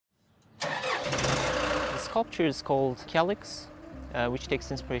sculpture is called Calyx, which takes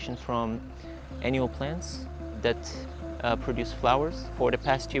inspiration from annual plants that produce flowers. For the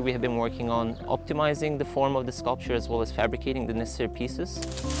past year, we have been working on optimizing the form of the sculpture as well as fabricating the necessary pieces.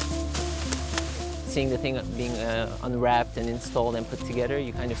 Seeing the thing being unwrapped and installed and put together,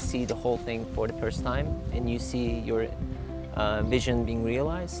 you kind of see the whole thing for the first time, and you see your vision being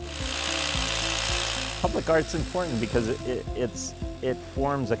realized. Public art's important because it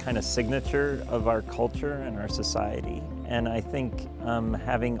forms a kind of signature of our culture and our society. And I think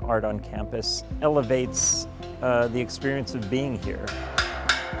having art on campus elevates the experience of being here.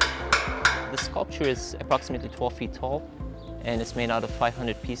 The sculpture is approximately 12 feet tall, and it's made out of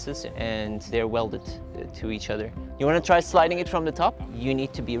 500 pieces, and they're welded to each other. You want to try sliding it from the top? You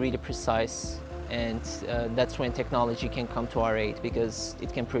need to be really precise, and that's when technology can come to our aid, because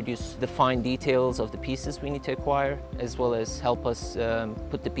it can produce the fine details of the pieces we need to acquire, as well as help us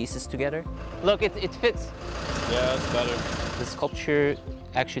put the pieces together. Look, it fits. Yeah, it's better. The sculpture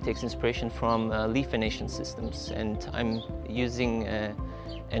actually takes inspiration from leaf venation systems, and I'm using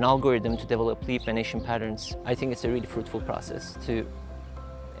an algorithm to develop leaf venation patterns. I think it's a really fruitful process to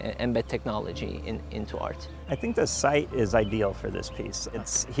embed technology into art. I think the site is ideal for this piece.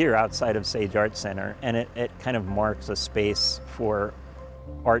 It's here outside of Sage Art Center, and it kind of marks a space for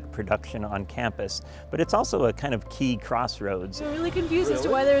art production on campus, but it's also a kind of key crossroads. We're really confused as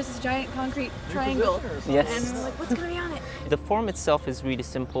to why there's this giant concrete triangle. Yes. And we're like, what's going to be on it? The form itself is really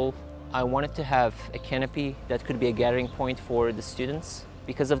simple. I wanted to have a canopy that could be a gathering point for the students.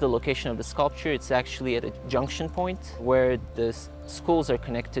 Because of the location of the sculpture, it's actually at a junction point where the schools are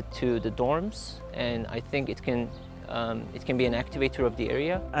connected to the dorms, and I think it can be an activator of the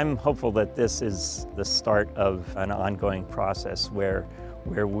area. I'm hopeful that this is the start of an ongoing process where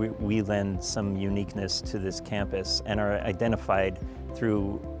we lend some uniqueness to this campus and are identified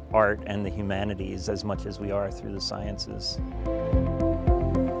through art and the humanities as much as we are through the sciences.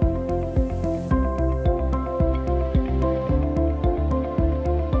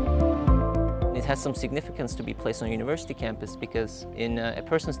 It has some significance to be placed on a university campus because in a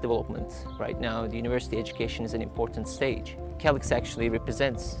person's development right now, the university education is an important stage. Calyx actually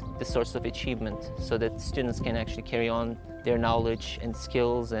represents this sort of achievement so that students can actually carry on their knowledge and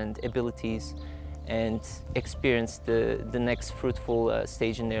skills and abilities and experience the next fruitful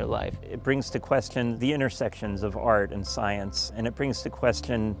stage in their life. It brings to question the intersections of art and science, and it brings to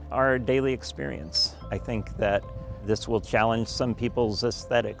question our daily experience. I think that this will challenge some people's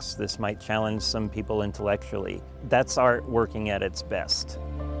aesthetics. This might challenge some people intellectually. That's art working at its best.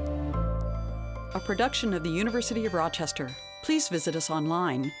 A production of the University of Rochester. Please visit us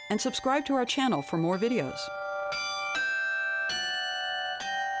online and subscribe to our channel for more videos.